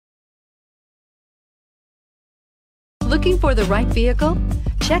Looking for the right vehicle?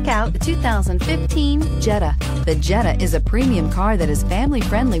 Check out the 2015 Jetta. The Jetta is a premium car that is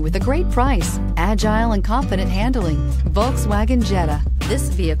family-friendly with a great price, agile and confident handling. Volkswagen Jetta. This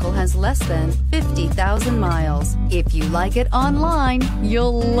vehicle has less than 50,000 miles. If you like it online,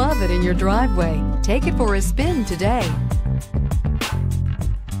 you'll love it in your driveway. Take it for a spin today.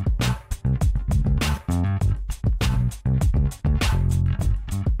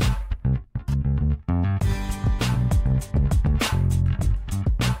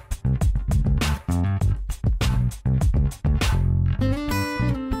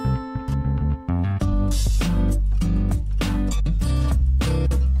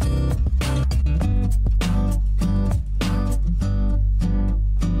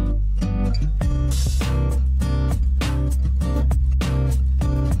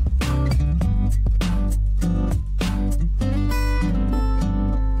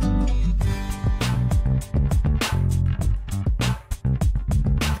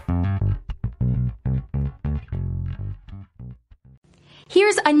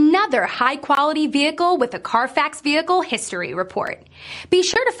 Here's another high-quality vehicle with a Carfax Vehicle History Report. Be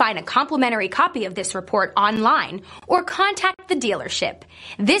sure to find a complimentary copy of this report online or contact the dealership.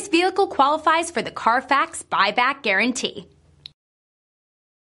 This vehicle qualifies for the Carfax Buyback Guarantee.